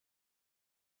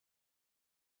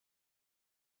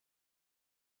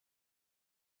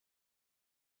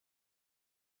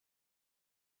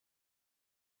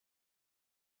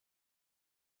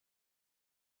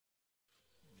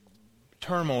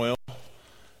turmoil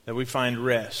that we find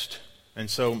rest. And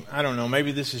so, I don't know,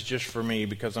 maybe this is just for me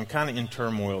because I'm kind of in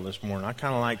turmoil this morning. I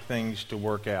kind of like things to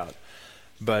work out.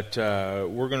 But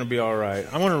we're going to be all right.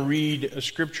 I want to read a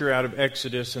scripture out of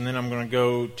Exodus, and then I'm going to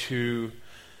go to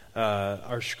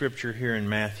our scripture here in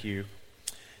Matthew.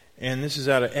 And this is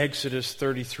out of Exodus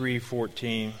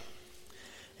 33:14.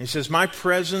 It says, "My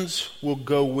presence will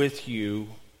go with you,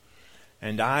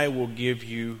 and I will give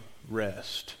you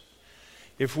rest."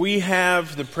 If we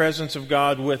have the presence of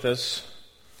God with us,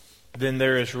 then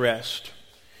there is rest.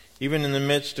 Even in the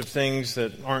midst of things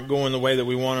that aren't going the way that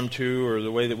we want them to or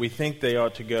the way that we think they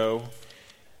ought to go,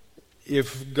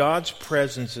 if God's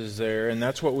presence is there, and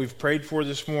that's what we've prayed for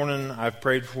this morning. I've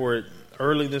prayed for it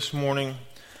early this morning.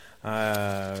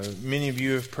 Many of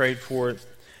you have prayed for it.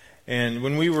 And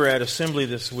when we were at Assembly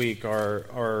this week,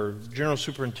 our General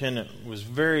Superintendent was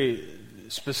very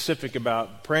specific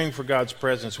about praying for God's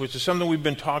presence, which is something we've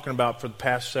been talking about for the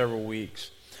past several weeks.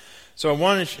 So I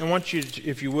want you,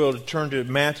 if you will, to turn to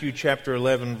Matthew chapter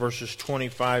 11, verses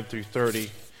 25 through 30,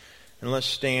 and let's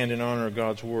stand in honor of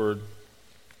God's Word.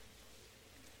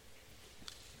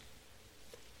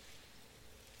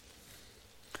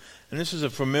 And this is a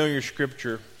familiar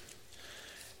scripture.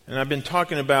 And I've been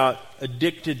talking about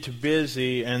addicted to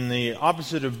busy, and the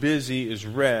opposite of busy is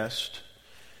rest.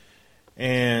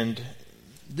 And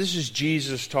this is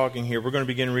Jesus talking here. We're going to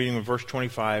begin reading with verse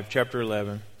 25, chapter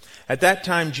 11. "At that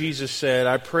time Jesus said,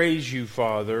 I praise you,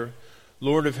 Father,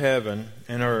 Lord of heaven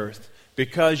and earth,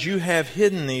 because you have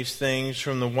hidden these things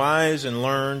from the wise and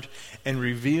learned and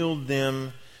revealed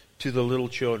them to the little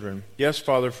children. Yes,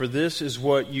 Father, for this is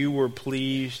what you were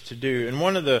pleased to do." In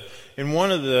one of the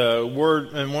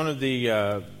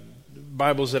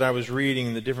Bibles that I was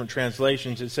reading, the different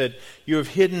translations, it said, "You have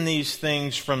hidden these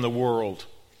things from the world."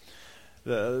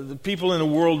 The people in the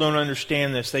world don't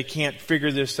understand this. They can't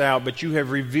figure this out, but you have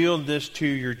revealed this to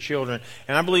your children.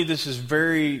 And I believe this is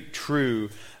very true.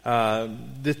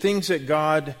 The things that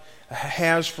God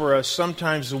has for us,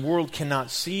 sometimes the world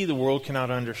cannot see, the world cannot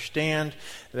understand.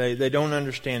 They don't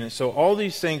understand it. So all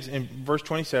these things, in verse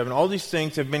 27, all these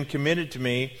things have been committed to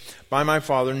me by my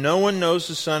Father. No one knows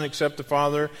the Son except the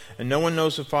Father, and no one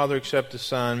knows the Father except the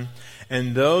Son,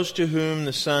 and those to whom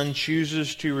the Son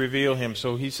chooses to reveal him.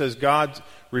 So he says God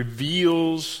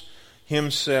reveals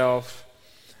himself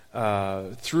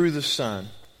through the Son.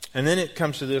 And then it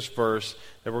comes to this verse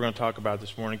that we're going to talk about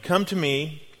this morning. "Come to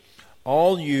me,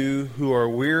 all you who are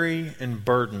weary and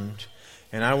burdened,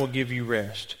 and I will give you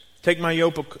rest. Take my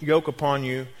yoke upon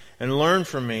you and learn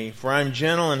from me, for I am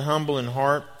gentle and humble in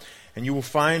heart, and you will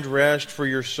find rest for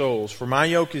your souls. For my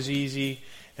yoke is easy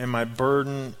and my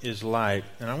burden is light."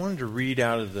 And I wanted to read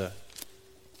out of the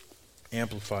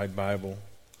Amplified Bible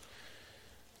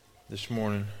this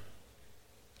morning.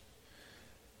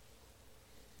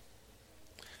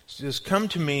 It says, "Come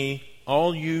to me,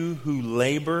 all you who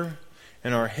labor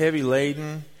and are heavy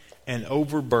laden and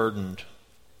overburdened,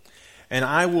 and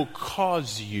I will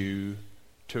cause you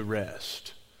to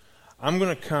rest." I'm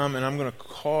going to come and I'm going to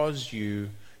cause you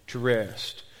to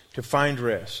rest, to find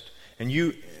rest. And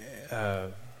it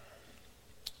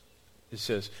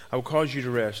says, "I will cause you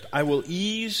to rest. I will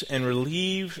ease and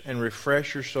relieve and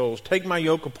refresh your souls. Take my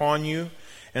yoke upon you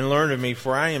and learn of me,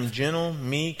 for I am gentle,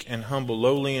 meek, and humble,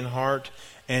 lowly in heart,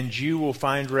 and you will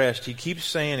find rest." He keeps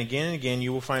saying again and again,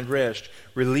 you will find rest,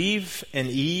 relief and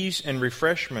ease and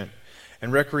refreshment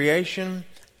and recreation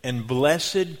and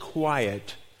blessed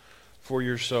quiet for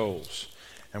your souls.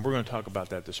 And we're going to talk about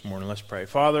that this morning. Let's pray.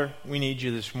 Father, we need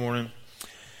you this morning.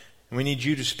 And we need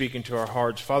you to speak into our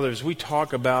hearts. Father, as we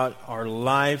talk about our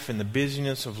life and the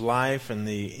busyness of life and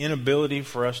the inability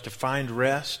for us to find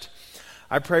rest,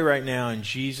 I pray right now in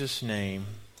Jesus' name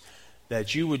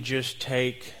that you would just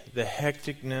take the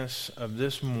hecticness of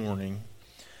this morning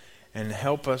and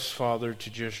help us, Father, to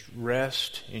just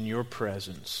rest in your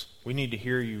presence. We need to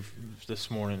hear you this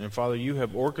morning. And Father, you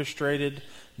have orchestrated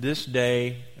this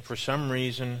day for some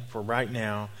reason, for right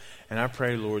now. And I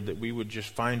pray, Lord, that we would just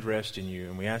find rest in you.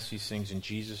 And we ask these things in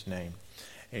Jesus' name.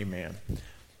 Amen.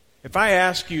 If I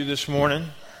ask you this morning,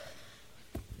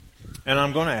 and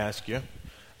I'm going to ask you,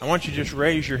 I want you to just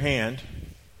raise your hand.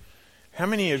 How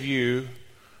many of you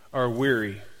are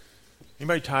weary?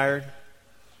 Anybody tired?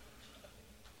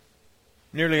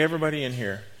 Nearly everybody in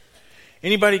here.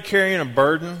 Anybody carrying a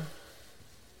burden?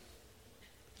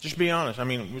 Just be honest.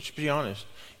 Just be honest.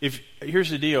 Here's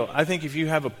the deal. I think if you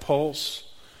have a pulse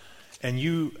and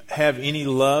you have any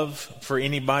love for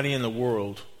anybody in the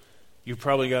world, you've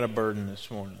probably got a burden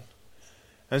this morning.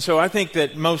 And so I think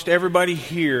that most everybody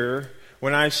here,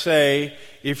 when I say,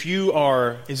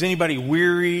 is anybody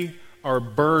weary or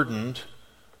burdened?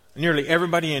 Nearly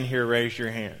everybody in here raised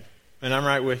your hand. And I'm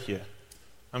right with you.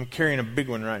 I'm carrying a big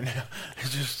one right now. It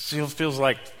just still feels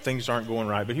like things aren't going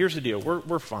right. But here's the deal.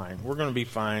 We're fine. We're going to be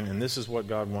fine. And this is what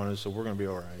God wanted, so we're going to be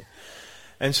all right.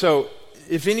 And so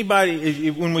if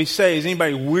anybody, when we say, is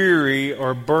anybody weary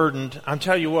or burdened, I'll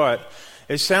tell you what,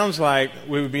 it sounds like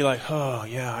we would be like, oh,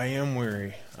 yeah, I am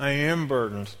weary. I am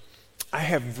burdened. I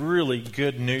have really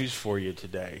good news for you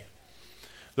today.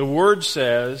 The Word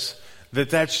says that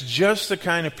that's just the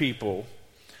kind of people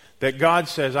that God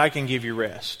says, I can give you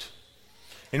rest.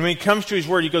 And when He comes to His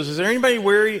Word, He goes, is there anybody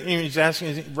weary? And He's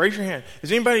asking, raise your hand.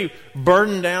 Is anybody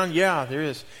burdened down? Yeah, there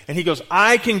is. And He goes,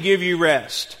 I can give you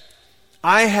rest.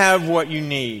 I have what you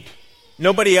need.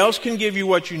 Nobody else can give you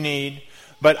what you need,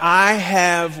 but I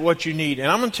have what you need.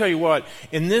 And I'm going to tell you what,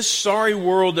 in this sorry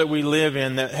world that we live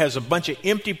in that has a bunch of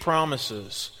empty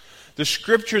promises, the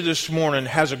Scripture this morning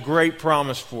has a great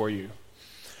promise for you.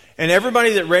 And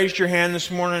everybody that raised your hand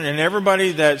this morning, and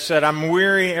everybody that said, I'm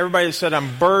weary, everybody that said,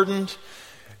 I'm burdened,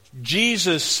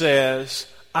 Jesus says,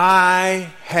 I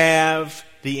have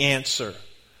the answer.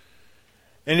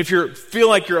 And if you feel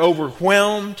like you're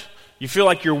overwhelmed, you feel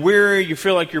like you're weary, you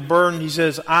feel like you're burdened, He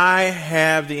says, I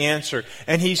have the answer.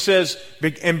 And He says,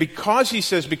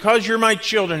 because you're my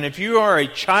children, if you are a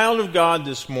child of God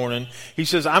this morning, He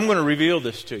says, I'm going to reveal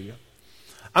this to you.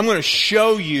 I'm going to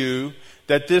show you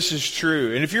that this is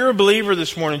true. And if you're a believer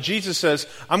this morning, Jesus says,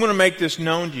 I'm going to make this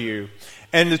known to you.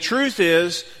 And the truth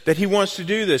is that He wants to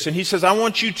do this. And He says, I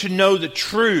want you to know the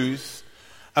truth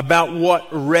about what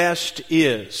rest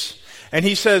is. And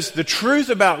He says, the truth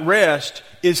about rest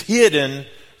is hidden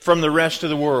from the rest of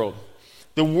the world.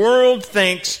 The world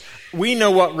thinks we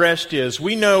know what rest is.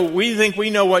 We think we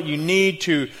know what you need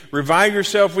to revive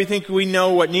yourself. We think we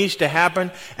know what needs to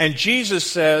happen. And Jesus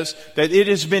says that it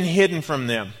has been hidden from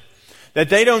them. That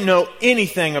they don't know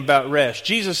anything about rest.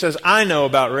 Jesus says, I know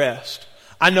about rest.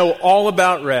 I know all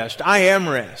about rest. I am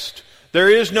rest. There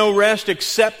is no rest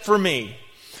except for me.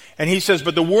 And He says,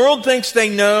 but the world thinks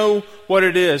they know what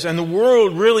it is. And the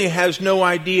world really has no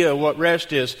idea what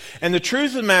rest is. And the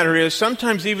truth of the matter is,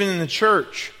 sometimes even in the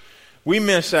church, we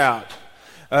miss out.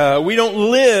 We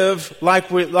don't live like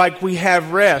we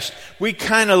have rest. We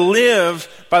kind of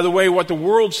live by the way what the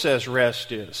world says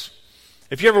rest is.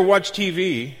 If you ever watch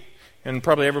TV, and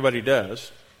probably everybody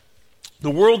does,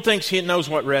 the world thinks it knows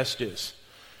what rest is.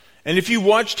 And if you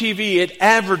watch TV, it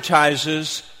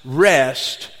advertises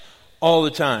rest all the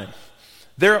time.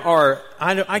 There are,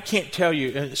 I can't tell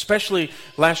you, especially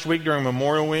last week during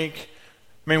Memorial Week,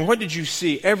 I mean, what did you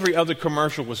see? Every other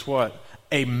commercial was what?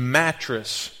 A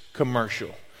mattress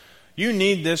commercial. You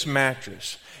need this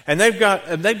mattress. And they've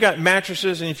got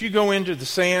mattresses, and if you go into the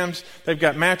Sam's, they've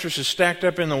got mattresses stacked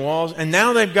up in the walls, and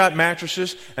now they've got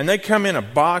mattresses, and they come in a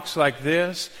box like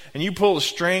this, and you pull the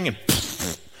string, and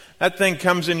that thing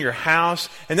comes in your house,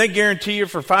 and they guarantee you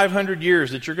for 500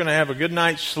 years that you're going to have a good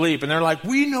night's sleep. And they're like,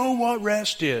 we know what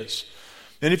rest is.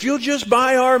 And if you'll just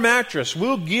buy our mattress,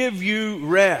 we'll give you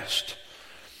rest.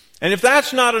 And if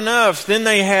that's not enough, then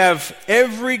they have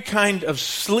every kind of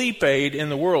sleep aid in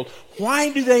the world.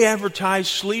 Why do they advertise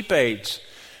sleep aids?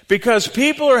 Because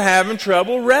people are having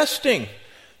trouble resting.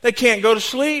 They can't go to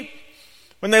sleep.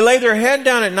 When they lay their head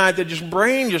down at night, their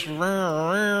brain just... And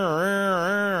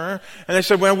they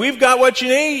said, well, we've got what you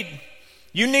need.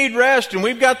 You need rest, and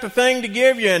we've got the thing to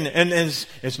give you. And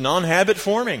it's non-habit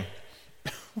forming.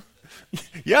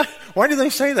 Yeah, why do they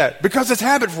say that? Because it's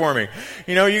habit forming.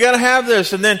 You know, you got to have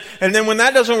this, and then when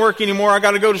that doesn't work anymore, I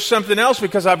got to go to something else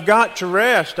because I've got to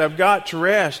rest. I've got to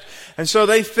rest. And so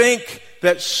they think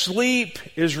that sleep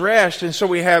is rest, and so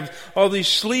we have all these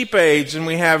sleep aids, and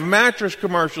we have mattress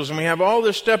commercials, and we have all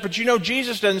this stuff. But you know,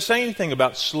 Jesus doesn't say anything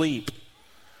about sleep.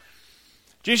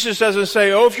 Jesus doesn't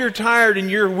say, oh, if you're tired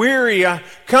and you're weary,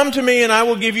 come to me and I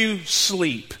will give you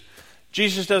sleep.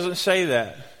 Jesus doesn't say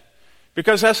that.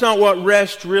 Because that's not what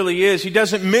rest really is. He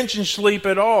doesn't mention sleep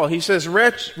at all. He says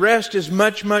rest is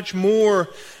much, much more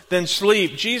than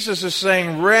sleep. Jesus is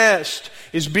saying rest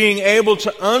is being able to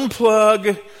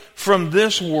unplug from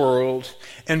this world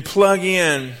and plug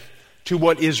in to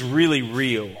what is really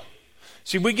real.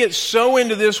 See, we get so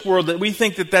into this world that we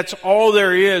think that that's all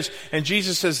there is. And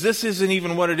Jesus says this isn't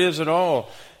even what it is at all.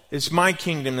 It's my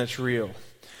kingdom that's real.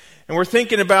 And we're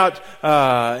thinking about,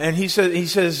 and he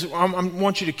says, I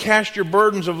want you to cast your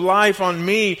burdens of life on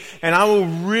me, and I will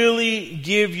really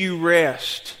give you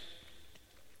rest.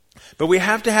 But we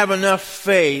have to have enough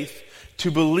faith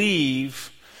to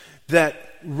believe that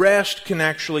rest can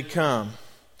actually come.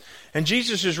 And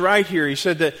Jesus is right here. He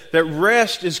said that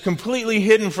rest is completely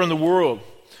hidden from the world.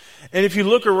 And if you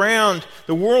look around,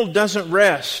 the world doesn't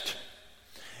rest.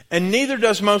 And neither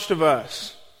does most of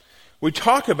us. We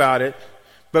talk about it,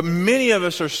 but many of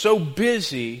us are so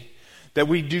busy that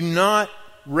we do not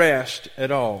rest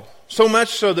at all. So much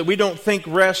so that we don't think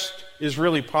rest is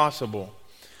really possible.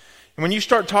 And when you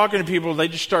start talking to people, they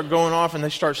just start going off and they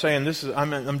start saying,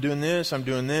 I'm doing this, I'm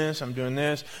doing this, I'm doing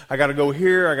this. I got to go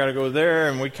here, I got to go there.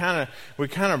 And we kind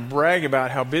of brag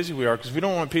about how busy we are because we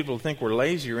don't want people to think we're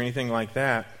lazy or anything like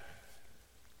that.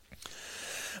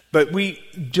 But we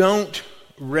don't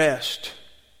rest.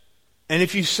 And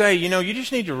if you say, you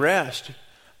just need to rest,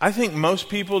 I think most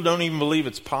people don't even believe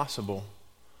it's possible.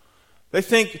 They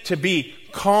think to be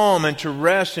calm and to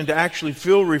rest and to actually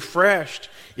feel refreshed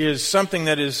is something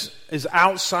that is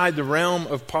outside the realm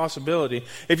of possibility.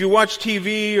 If you watch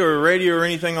TV or radio or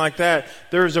anything like that,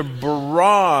 there's a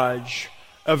barrage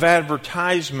of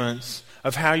advertisements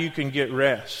of how you can get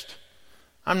rest.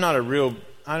 I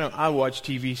watch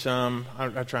TV some.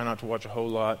 I try not to watch a whole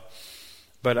lot.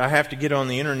 But I have to get on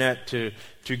the internet to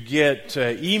get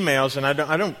emails,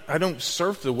 and I don't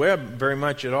surf the web very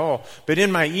much at all. But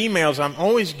in my emails, I'm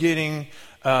always getting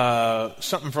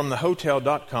something from the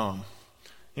hotel.com.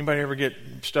 Anybody ever get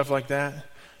stuff like that?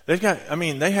 They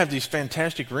have these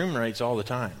fantastic room rates all the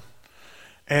time,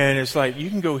 and it's like you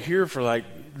can go here for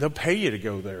they'll pay you to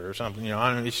go there or something.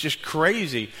 It's just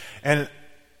crazy, and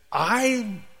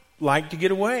I like to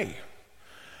get away.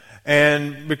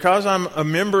 And because I'm a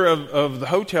member of the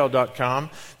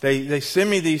hotel.com, they send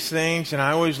me these things, and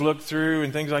I always look through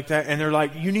and things like that, and they're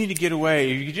like, you need to get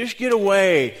away. You could just get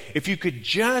away. If you could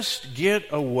just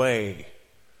get away.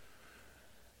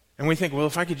 And we think, well,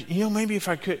 if I could, maybe if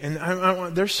I could.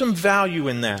 And there's some value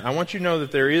in that. I want you to know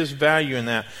that there is value in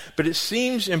that. But it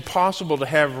seems impossible to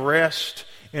have rest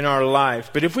in our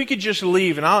life. But if we could just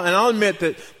leave, and I'll admit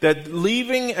that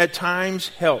leaving at times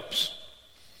helps.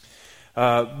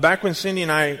 Back when Cindy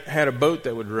and I had a boat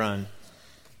that would run,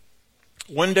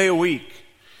 one day a week,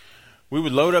 we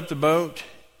would load up the boat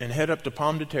and head up to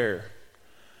Pomme de Terre.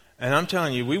 And I'm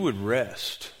telling you, we would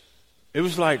rest. It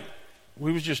was like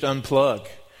we would just unplug.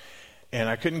 And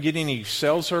I couldn't get any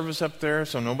cell service up there,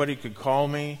 so nobody could call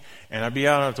me. And I'd be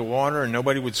out at the water, and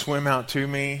nobody would swim out to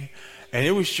me. And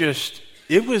it was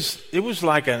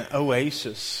like an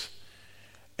oasis.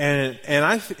 And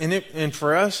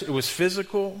for us, it was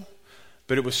physical,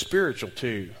 but it was spiritual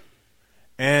too.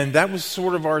 And that was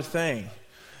sort of our thing.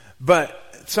 But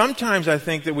sometimes I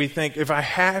think that we think if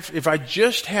I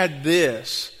just had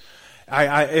this,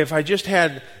 if I just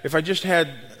had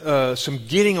some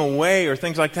getting away or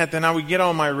things like that, then I would get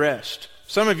all my rest.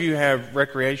 Some of you have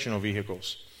recreational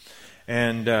vehicles.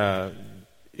 And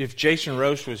if Jason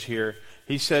Roche was here,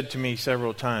 he said to me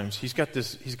several times, he's got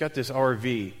this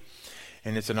RV,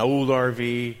 and it's an old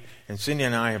RV, and Cindy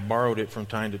and I have borrowed it from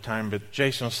time to time, but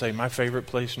Jason will say, my favorite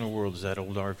place in the world is that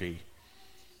old RV.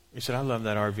 He said, I love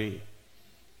that RV.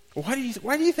 Well,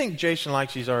 why do you think Jason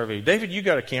likes his RV? David, you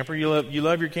got a camper. You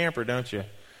love your camper, don't you?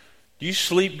 Do you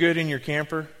sleep good in your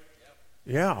camper?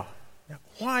 Yep. Yeah.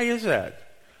 Why is that?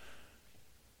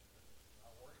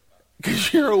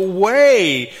 Because you're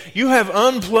away. You have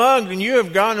unplugged and you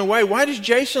have gotten away. Why does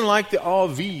Jason like the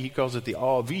RV? He calls it the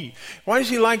RV. Why does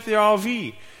he like the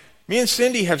RV? Me and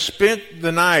Cindy have spent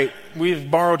the night.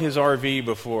 We've borrowed his RV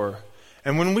before.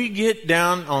 And when we get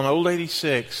down on Old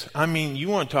 86, you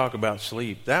want to talk about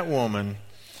sleep. That woman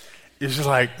is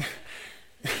like,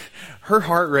 her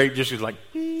heart rate just is like,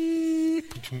 she's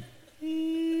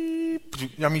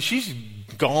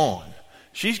gone.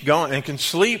 She's gone and can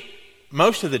sleep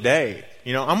most of the day.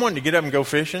 I'm wanting to get up and go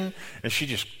fishing, and she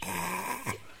just...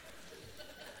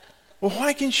 Well,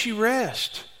 why can she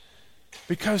rest?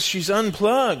 Because she's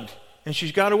unplugged, and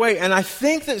she's got away. And I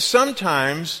think that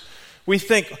sometimes we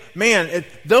think, man,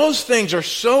 those things are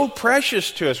so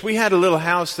precious to us. We had a little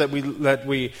house that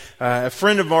a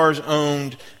friend of ours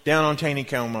owned down on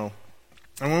Taneycomo.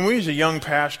 And when we was a young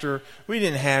pastor, we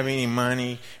didn't have any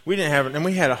money. And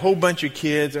we had a whole bunch of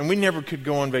kids, and we never could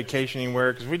go on vacation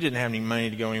anywhere because we didn't have any money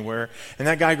to go anywhere. And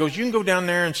that guy goes, you can go down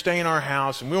there and stay in our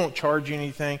house, and we won't charge you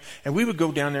anything. And we would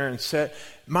go down there and set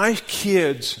my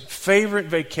kids' favorite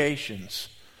vacations.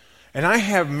 And I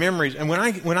have memories. And when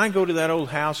I go to that old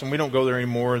house, and we don't go there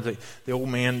anymore, the old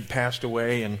man passed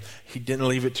away, and he didn't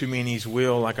leave it to me in his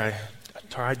will like I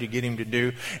tried to get him to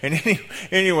do. And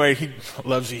anyway, he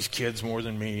loves these kids more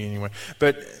than me anyway.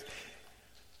 But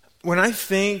when I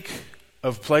think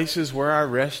of places where I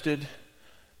rested,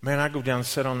 man, I go down and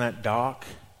sit on that dock,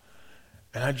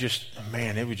 and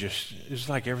it was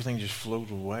like everything just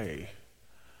floated away.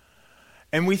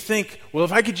 And we think, well,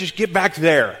 if I could just get back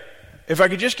there, if I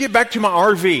could just get back to my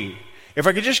RV, if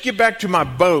I could just get back to my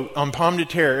boat on Pomme de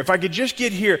Terre, if I could just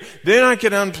get here, then I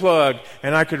could unplug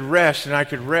and I could rest.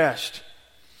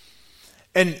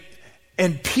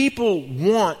 And people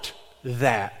want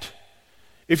that.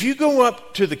 If you go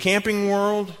up to the camping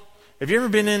world, has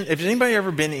anybody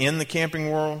ever been in the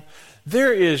camping world?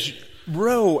 There is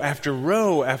row after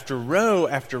row after row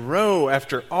after row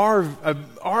after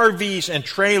RVs and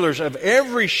trailers of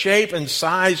every shape and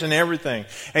size and everything.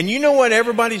 And you know what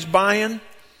everybody's buying?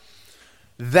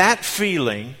 That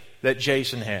feeling that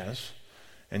Jason has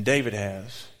and David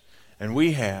has and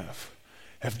we have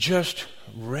just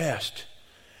rest.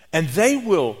 And they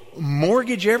will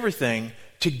mortgage everything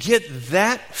to get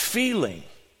that feeling.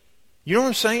 You know what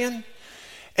I'm saying?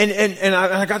 And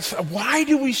I got, why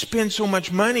do we spend so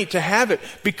much money to have it?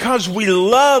 Because we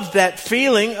love that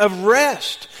feeling of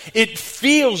rest. It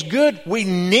feels good. We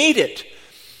need it.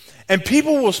 And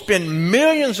people will spend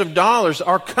millions of dollars.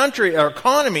 Our country, our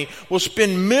economy will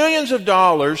spend millions of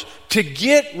dollars to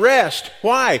get rest.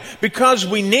 Why? Because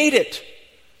we need it.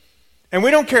 And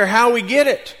we don't care how we get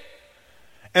it.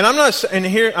 And I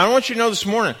want you to know this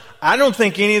morning, I don't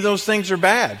think any of those things are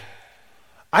bad.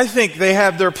 I think they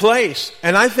have their place,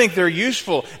 and I think they're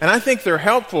useful, and I think they're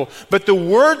helpful. But the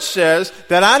Word says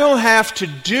that I don't have to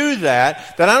do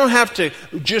that I don't have to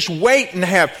just wait and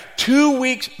have 2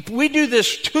 weeks. We do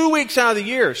this 2 weeks out of the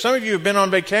year. Some of you have been on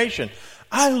vacation.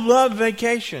 I love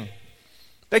vacation.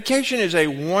 Vacation is a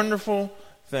wonderful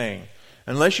thing,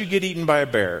 unless you get eaten by a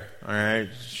bear. All right,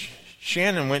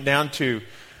 Shannon went down to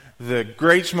the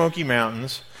Great Smoky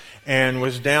Mountains and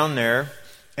was down there,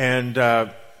 and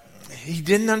he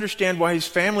didn't understand why his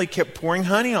family kept pouring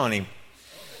honey on him.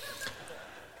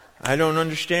 I don't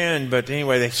understand, but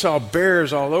anyway, they saw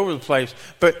bears all over the place.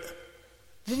 But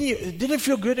didn't it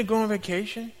feel good to go on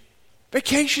vacation?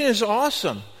 Vacation is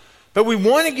awesome. But we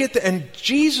want to get and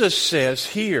Jesus says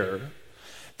here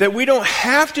that we don't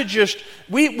have to just,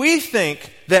 we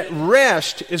think that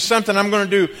rest is something I'm going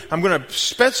to do. I'm going to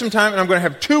spend some time and I'm going to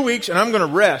have 2 weeks and I'm going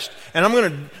to rest. And I'm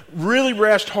going to really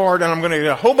rest hard and I'm going to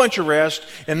get a whole bunch of rest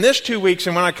in this 2 weeks.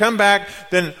 And when I come back,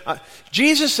 then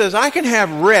Jesus says I can have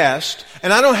rest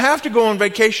and I don't have to go on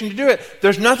vacation to do it.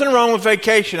 There's nothing wrong with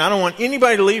vacation. I don't want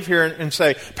anybody to leave here and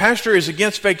say, Pastor is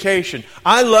against vacation.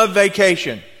 I love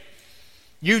vacation.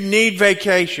 You need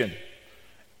vacation.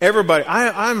 Everybody,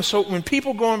 when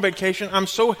people go on vacation, I'm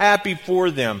so happy for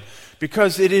them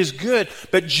because it is good.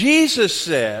 But Jesus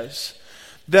says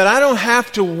that I don't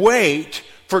have to wait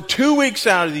for 2 weeks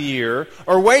out of the year,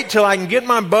 or wait till I can get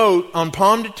my boat on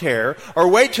Palm de Terre, or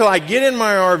wait till I get in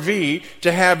my RV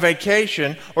to have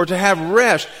vacation or to have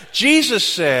rest. Jesus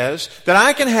says that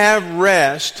I can have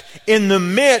rest in the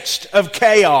midst of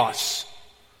chaos.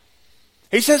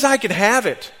 He says I can have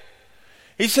it.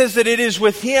 He says that it is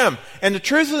with Him. And the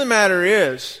truth of the matter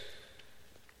is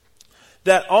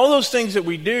that all those things that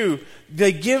we do,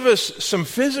 they give us some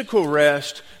physical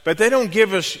rest, but they don't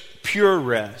give us pure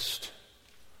rest.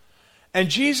 And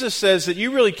Jesus says that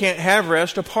you really can't have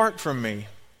rest apart from me.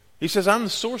 He says, I'm the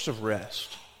source of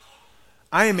rest.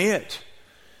 I am it.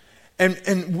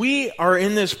 And we are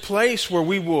in this place where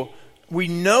we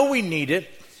know we need it,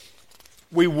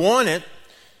 we want it,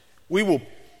 we will,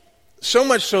 so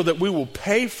much so that we will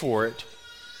pay for it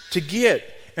to get.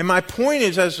 And my point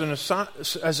is, as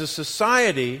a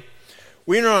society,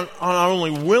 we are not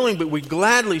only willing, but we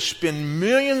gladly spend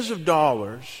millions of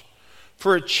dollars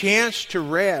for a chance to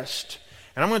rest.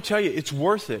 And I'm going to tell you, it's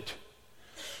worth it.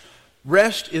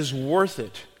 Rest is worth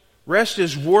it. Rest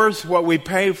is worth what we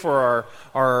pay for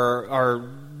our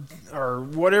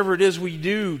whatever it is we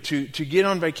do to get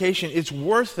on vacation. It's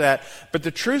worth that. But the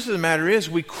truth of the matter is,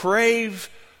 we crave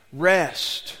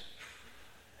rest.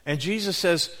 And Jesus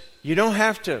says, you don't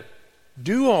have to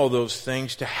do all those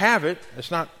things to have it.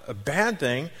 It's not a bad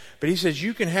thing. But He says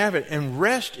you can have it. And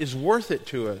rest is worth it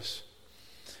to us.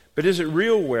 But is it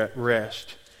real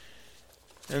rest?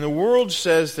 And the world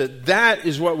says that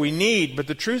is what we need. But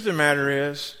the truth of the matter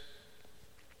is,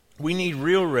 we need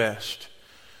real rest.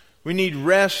 We need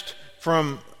rest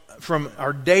from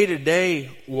our day-to-day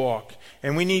walk.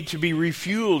 And we need to be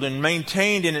refueled and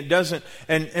maintained, and it doesn't.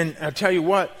 And I tell you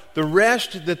what, the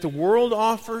rest that the world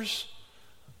offers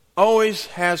always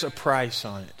has a price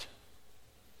on it.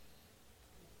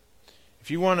 If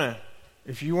you want to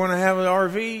have an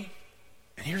RV,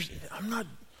 and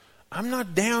I'm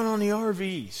not down on the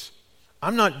RVs.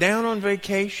 I'm not down on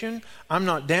vacation. I'm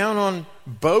not down on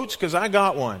boats because I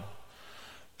got one.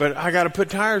 But I got to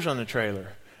put tires on the trailer,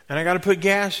 and I got to put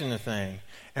gas in the thing.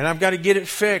 And I've got to get it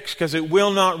fixed because it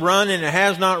will not run, and it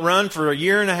has not run for 1.5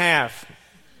 years.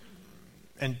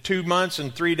 And 2 months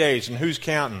and 3 days, and who's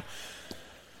counting?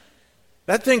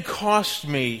 That thing cost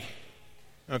me,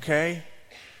 okay?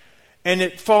 And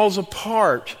it falls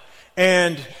apart.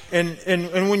 And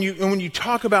when you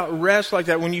talk about rest like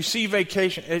that, when you see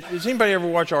vacation, does anybody ever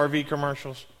watch RV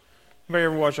commercials? Anybody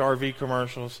ever watch RV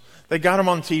commercials? They got them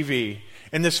on TV.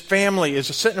 And this family is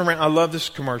sitting around. I love this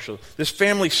commercial. This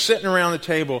family sitting around the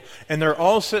table, and they're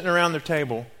all sitting around their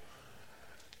table.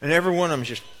 And every one of them is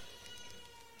just,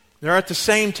 they're at the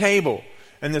same table.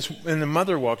 And the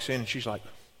mother walks in, and she's like,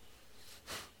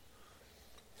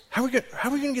 how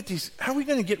are we going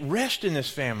to get rest in this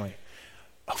family?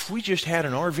 If we just had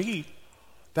an RV,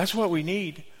 that's what we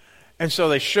need. And so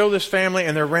they show this family,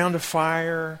 and they're around a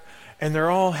fire, and they're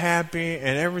all happy,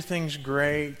 and everything's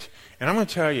great. And I'm going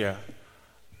to tell you,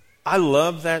 I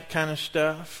love that kind of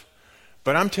stuff.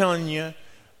 But I'm telling you,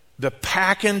 the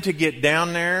packing to get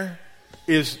down there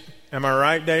is, am I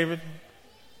right, David?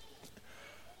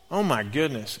 Oh my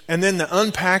goodness. And then the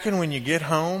unpacking when you get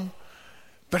home.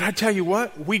 But I tell you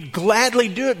what, we'd gladly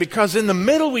do it because in the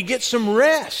middle we get some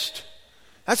rest.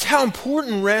 That's how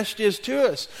important rest is to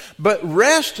us. But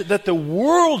rest that the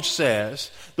world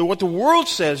says, what the world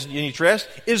says you need to rest,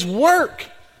 is work.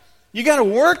 You got to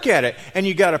work at it, and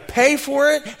you got to pay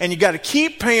for it, and you got to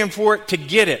keep paying for it to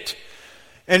get it.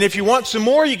 And if you want some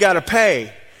more, you got to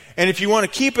pay. And if you want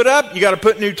to keep it up, you got to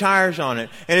put new tires on it.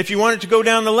 And if you want it to go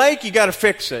down the lake, you got to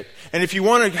fix it. And if you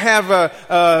want to have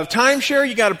a timeshare,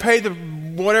 you got to pay the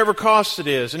whatever cost it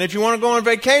is. And if you want to go on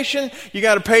vacation, you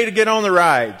got to pay to get on the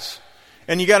rides.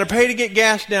 And you got to pay to get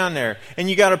gas down there. And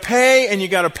you got to pay, and you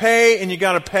got to pay, and you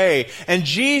got to pay. And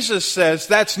Jesus says,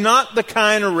 that's not the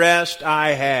kind of rest I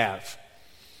have.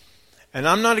 And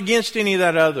I'm not against any of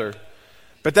that other.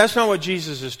 But that's not what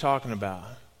Jesus is talking about.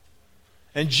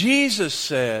 And Jesus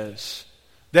says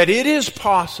that it is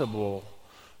possible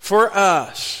for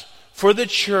us, for the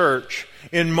church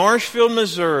in Marshfield,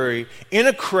 Missouri, in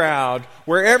a crowd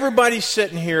where everybody's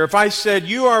sitting here. If I said,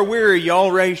 you are weary, you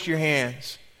all raised your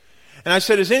hands. And I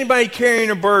said, is anybody carrying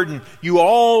a burden? You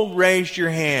all raised your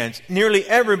hands. Nearly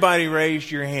everybody raised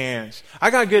your hands.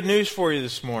 I got good news for you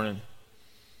this morning.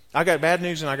 I got bad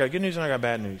news, and I got good news, and I got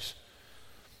bad news.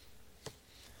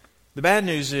 The bad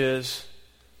news is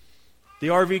the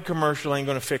RV commercial ain't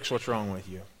going to fix what's wrong with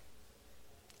you.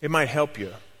 It might help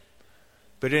you,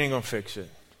 but it ain't going to fix it.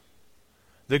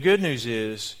 The good news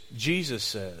is Jesus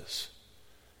says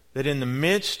that in the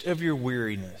midst of your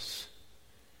weariness,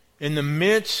 in the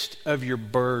midst of your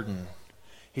burden,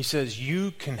 He says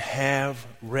you can have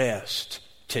rest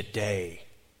today.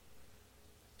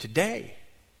 Today.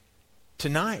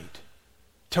 Tonight.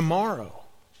 Tomorrow.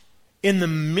 In the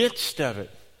midst of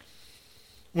it.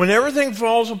 When everything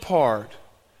falls apart,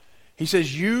 He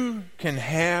says you can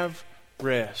have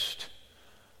rest.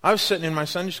 I was sitting in my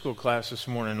Sunday school class this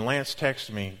morning, and Lance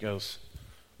texted me. He goes,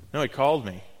 no, he called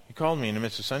me. He called me in the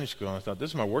midst of Sunday school, and I thought,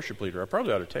 this is my worship leader. I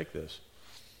probably ought to take this.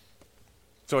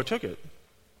 So I took it.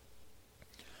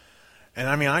 And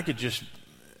I mean, I could just,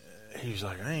 he was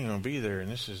like, I ain't going to be there, and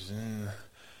this is, and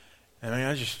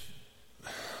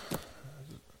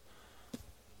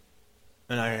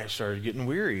I started getting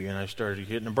weary, and I started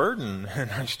getting a burden,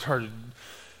 and I started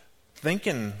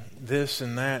thinking this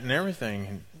and that and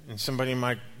everything. And somebody in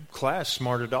my class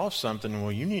smarted off something.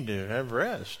 Well, you need to have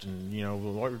rest, and you know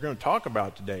what we're going to talk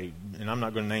about today. And I'm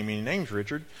not going to name any names,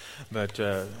 Richard, but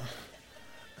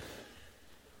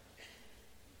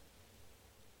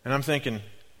and I'm thinking,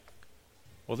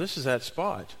 well, this is that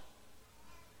spot.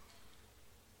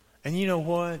 And you know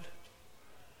what?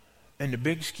 In the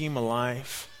big scheme of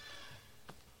life,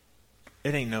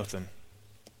 it ain't nothing.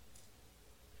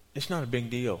 It's not a big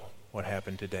deal what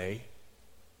happened today.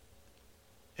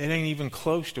 It ain't even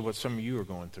close to what some of you are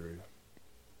going through.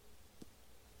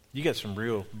 You got some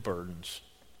real burdens.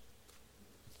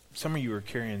 Some of you are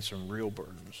carrying some real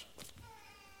burdens.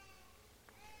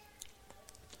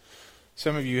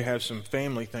 Some of you have some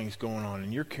family things going on,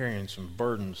 and you're carrying some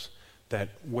burdens that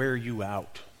wear you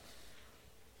out.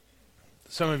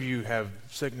 Some of you have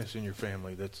sickness in your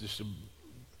family that's just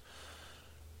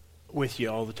with you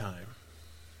all the time.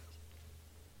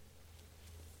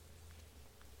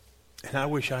 And I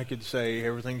wish I could say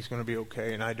everything's going to be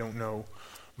okay, and I don't know.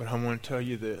 But I want to tell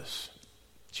you this.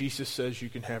 Jesus says you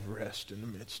can have rest in the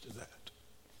midst of that.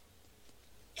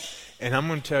 And I'm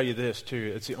going to tell you this,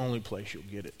 too. It's the only place you'll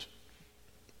get it.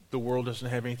 The world doesn't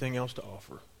have anything else to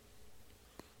offer.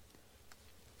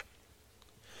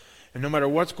 And no matter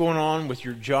what's going on with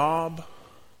your job,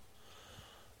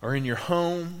 or in your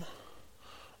home,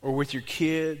 or with your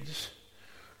kids,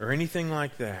 or anything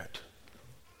like that,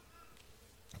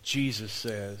 Jesus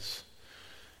says,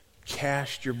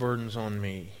 cast your burdens on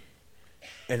me,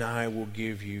 and I will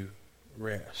give you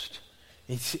rest.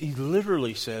 He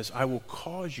literally says, I will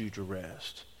cause you to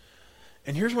rest.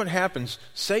 And here's what happens.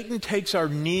 Satan takes our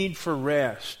need for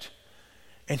rest,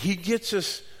 and he gets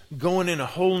us going in a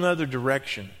whole nother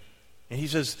direction. And he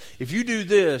says, if you do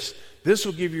this, this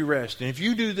will give you rest. And if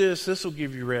you do this, this will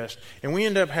give you rest. And we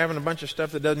end up having a bunch of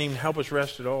stuff that doesn't even help us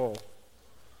rest at all.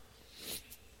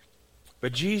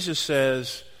 But Jesus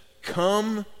says,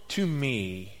 come to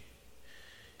me,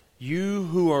 you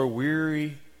who are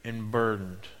weary and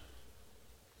burdened.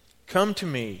 Come to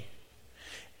me,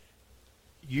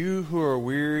 you who are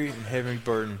weary and heavy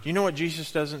burdened. You know what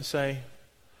Jesus doesn't say?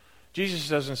 Jesus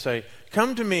doesn't say,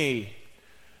 come to me.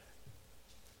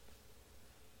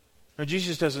 No,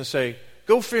 Jesus doesn't say,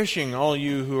 go fishing, all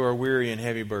you who are weary and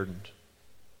heavy burdened.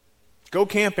 Go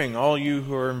camping, all you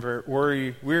who are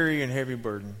weary and heavy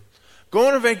burdened. Go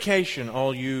on a vacation,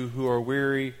 all you who are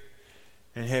weary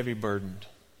and heavy burdened.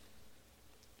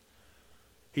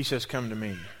 He says, come to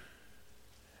me,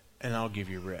 and I'll give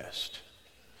you rest.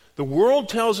 The world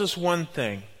tells us one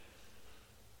thing,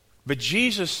 but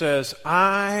Jesus says,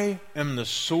 I am the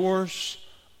source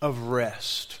of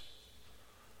rest.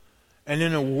 And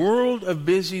in a world of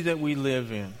busy that we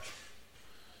live in,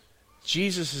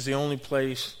 Jesus is the only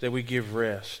place that we give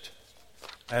rest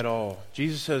at all.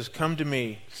 Jesus says, come to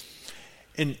me.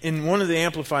 In one of the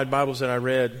Amplified Bibles that I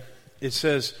read, it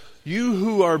says, you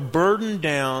who are burdened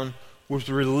down with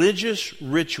religious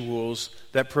rituals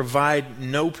that provide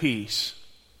no peace.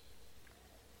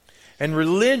 And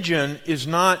religion is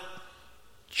not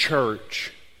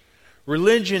church.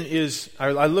 Religion is,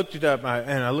 I looked it up,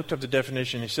 and I looked up the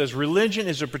definition. It says, religion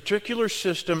is a particular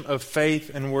system of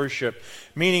faith and worship.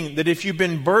 Meaning that if you've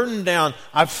been burdened down,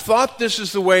 I've thought this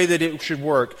is the way that it should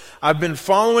work. I've been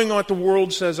following what the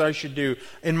world says I should do.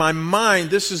 In my mind,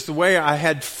 this is the way. I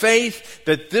had faith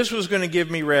that this was going to give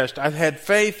me rest. I had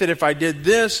faith that if I did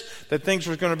this, that things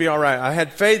were going to be all right. I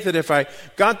had faith that if I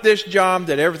got this job,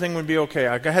 that everything would be okay.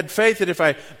 I had faith that if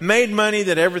I made money,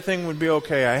 that everything would be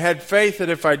okay. I had faith that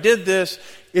if I did this,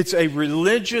 it's a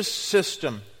religious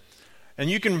system. And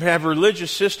you can have a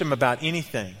religious system about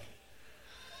anything.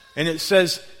 And it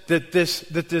says that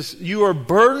this you are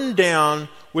burdened down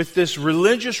with this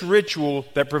religious ritual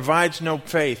that provides no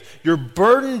faith. You're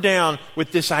burdened down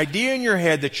with this idea in your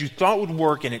head that you thought would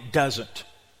work and it doesn't.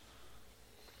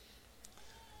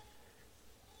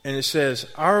 And it says,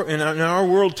 our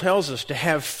world tells us to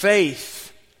have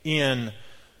faith in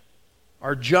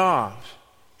our jobs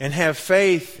and have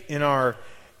faith in our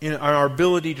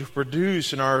ability to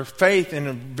produce and our faith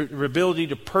in our ability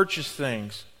to purchase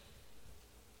things.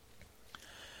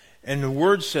 And the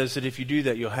Word says that if you do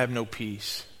that, you'll have no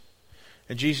peace.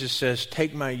 And Jesus says,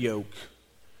 take my yoke,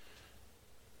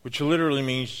 which literally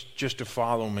means just to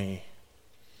follow me.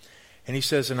 And He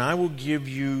says, and I will give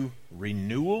you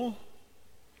renewal,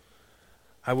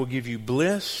 I will give you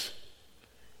bliss,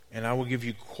 and I will give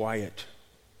you quiet.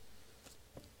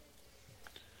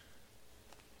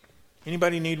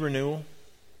 Anybody need renewal?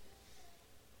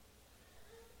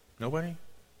 Nobody?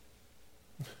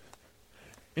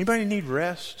 Anybody need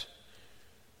rest?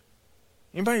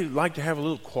 Anybody like to have a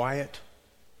little quiet?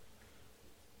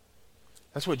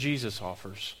 That's what Jesus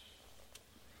offers.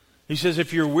 He says,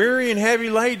 if you're weary and heavy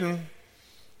laden,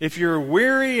 if you're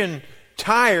weary and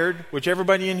tired, which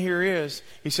everybody in here is,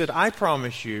 He said, I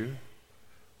promise you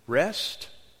rest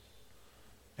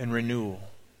and renewal.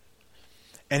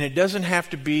 And it doesn't have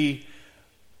to be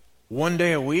one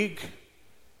day a week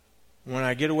when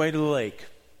I get away to the lake.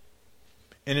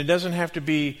 And it doesn't have to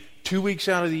be 2 weeks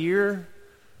out of the year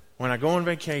when I go on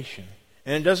vacation.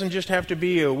 And it doesn't just have to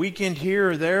be a weekend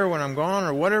here or there when I'm gone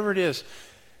or whatever it is.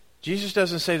 Jesus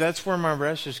doesn't say that's where my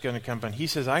rest is going to come from. He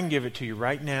says I can give it to you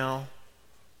right now,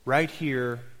 right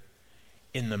here,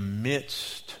 in the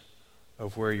midst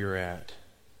of where you're at.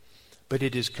 But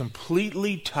it is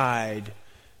completely tied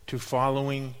to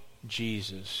following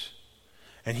Jesus.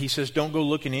 And He says don't go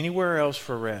looking anywhere else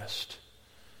for rest.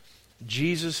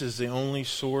 Jesus is the only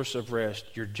source of rest.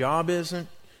 Your job isn't.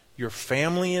 Your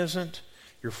family isn't.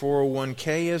 Your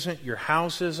 401k isn't. Your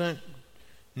house isn't.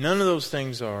 None of those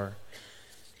things are.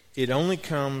 It only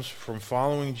comes from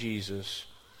following Jesus,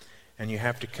 and you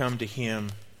have to come to Him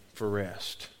for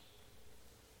rest.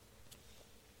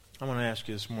 I want to ask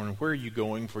you this morning, where are you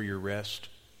going for your rest?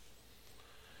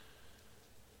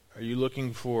 Are you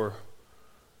looking for,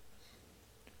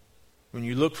 when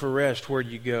you look for rest, where do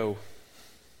you go?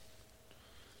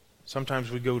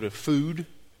 Sometimes we go to food,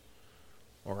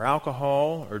 or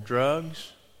alcohol, or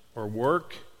drugs, or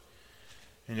work.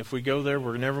 And if we go there,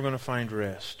 we're never going to find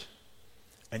rest.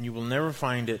 And you will never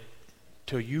find it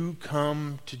till you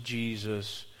come to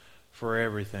Jesus for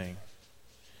everything.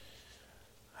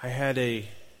 I had a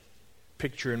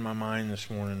picture in my mind this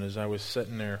morning as I was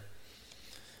sitting there.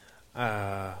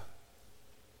 I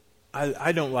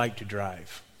don't like to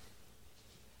drive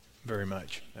very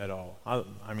much at all.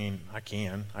 I mean, I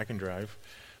can drive,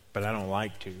 but I don't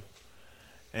like to.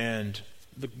 And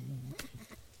the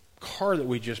car that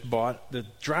we just bought, the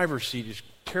driver's seat is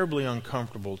terribly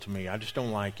uncomfortable to me. I just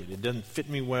don't like it. It doesn't fit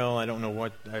me well. I don't know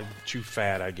what, I'm too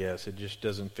fat, I guess. It just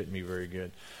doesn't fit me very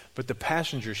good. But the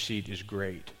passenger seat is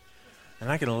great. And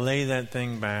I can lay that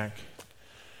thing back.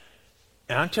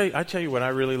 And I tell you what I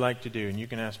really like to do, and you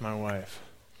can ask my wife.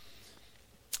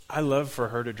 I love for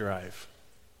her to drive.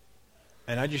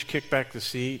 And I just kick back the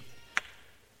seat,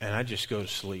 and I just go to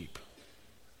sleep.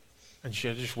 And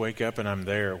she'll just wake up, and I'm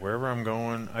there. Wherever I'm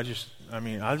going, I just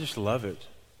love it.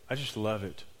 I just love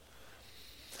it.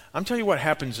 I'm telling you what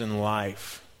happens in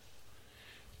life.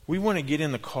 We want to get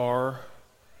in the car,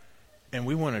 and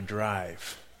we want to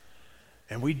drive.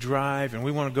 And we drive, and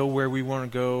we want to go where we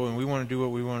want to go, and we want to do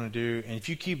what we want to do. And if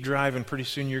you keep driving, pretty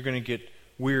soon you're going to get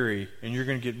weary, and you're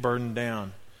going to get burdened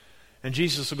down. And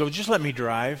Jesus will go, just let me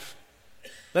drive.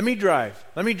 Let me drive.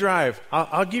 Let me drive.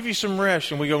 I'll give you some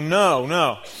rest. And we go,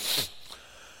 no.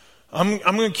 I'm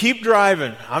going to keep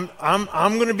driving. I'm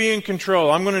going to be in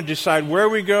control. I'm going to decide where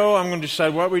we go. I'm going to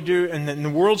decide what we do. And then the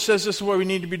world says this is what we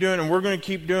need to be doing, and we're going to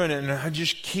keep doing it. And I'm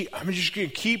just going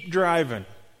to keep driving.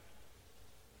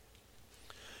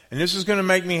 And this is going to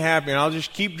make me happy, and I'll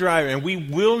just keep driving. And we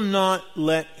will not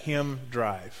let him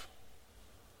drive.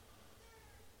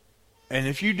 And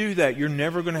if you do that, you're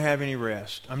never going to have any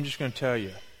rest. I'm just going to tell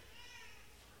you.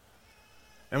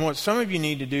 And what some of you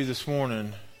need to do this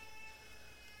morning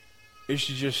is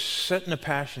to just sit in the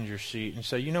passenger seat and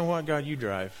say, you know what, God, you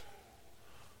drive.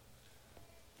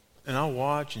 And I'll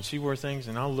watch and see where things,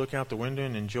 and I'll look out the window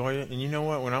and enjoy it. And you know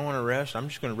what, when I want to rest, I'm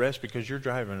just going to rest because you're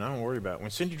driving, and I don't worry about it.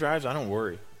 When Cindy drives, I don't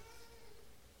worry.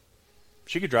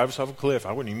 She could drive us off a cliff.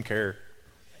 I wouldn't even care.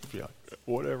 I'd be like,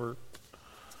 whatever.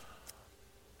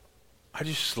 I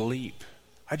just sleep.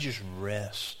 I just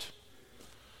rest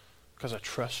because I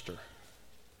trust her.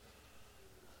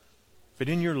 But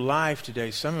in your life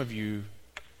today, some of you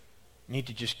need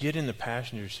to just get in the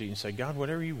passenger seat and say, God,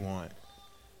 whatever you want,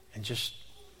 and just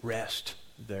rest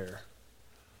there.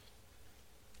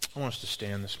 I want us to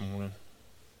stand this morning.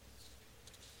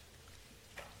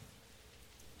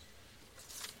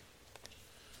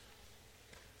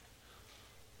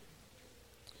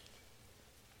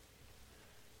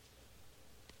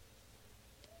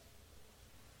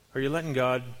 Are you letting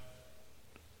God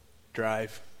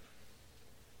drive?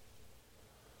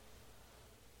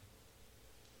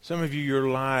 Some of you, your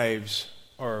lives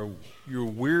you're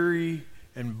weary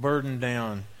and burdened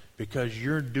down because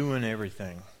you're doing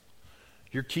everything.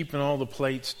 You're keeping all the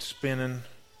plates spinning.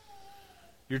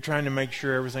 You're trying to make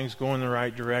sure everything's going the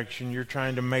right direction. You're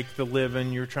trying to make the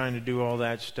living. You're trying to do all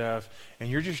that stuff. And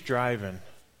you're just driving.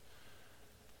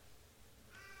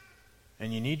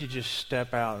 And you need to just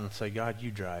step out and say, God, you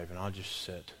drive, and I'll just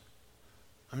sit.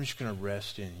 I'm just going to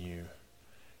rest in you.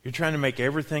 You're trying to make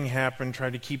everything happen,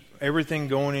 trying to keep everything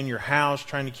going in your house,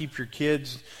 trying to keep your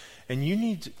kids, and you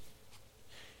need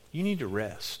to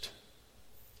rest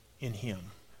in him.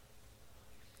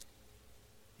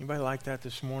 Anybody like that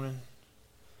this morning?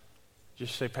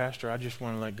 Just say, Pastor, I just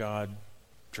want to let God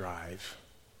drive.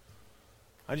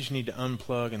 I just need to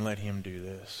unplug and let him do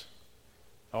this.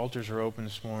 Altars are open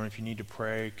this morning. If you need to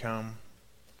pray, come.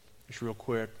 Just real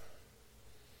quick.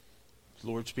 Is the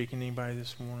Lord speaking to anybody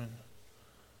this morning?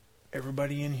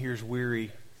 Everybody in here is weary.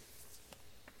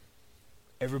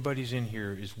 Everybody's in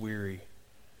here is weary.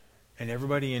 And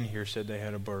everybody in here said they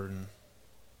had a burden.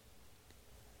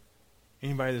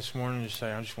 Anybody this morning just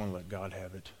say, I just want to let God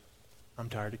have it. I'm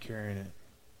tired of carrying it.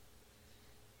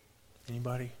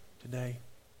 Anybody today?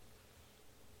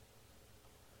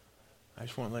 I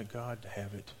just want to let God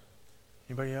have it.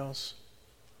 Anybody else?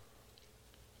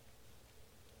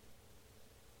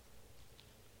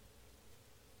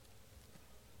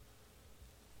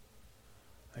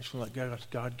 I just want to let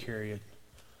God carry it.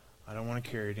 I don't want to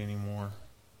carry it anymore.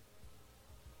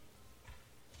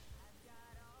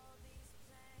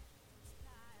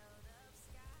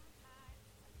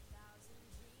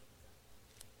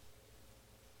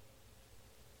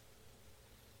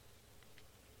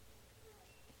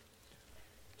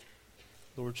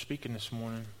 Lord, speaking this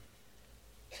morning.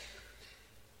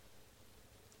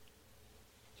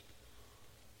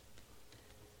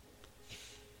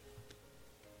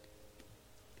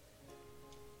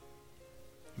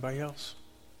 Anybody else?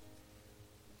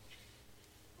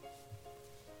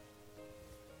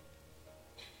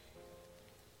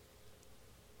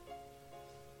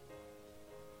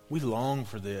 We long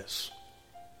for this.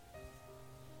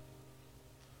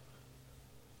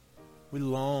 We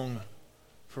long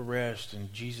for rest,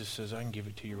 and Jesus says, I can give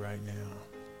it to you right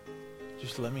now.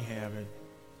 Just let me have it.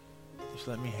 Just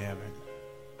let me have it.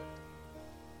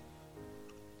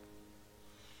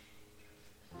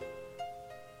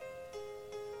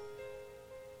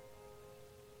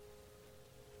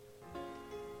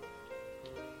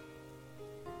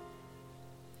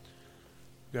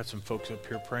 We've got some folks up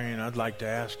here praying. I'd like to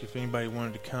ask if anybody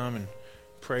wanted to come and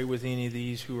pray with any of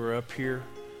these who are up here.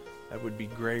 That would be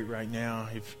great right now.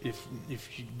 If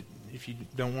you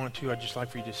don't want to, I'd just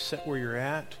like for you to sit where you're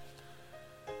at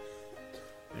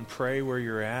and pray where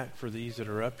you're at for these that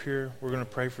are up here. We're going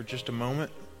to pray for just a moment.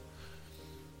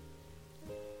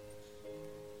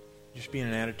 Just be in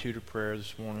an attitude of prayer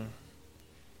this morning.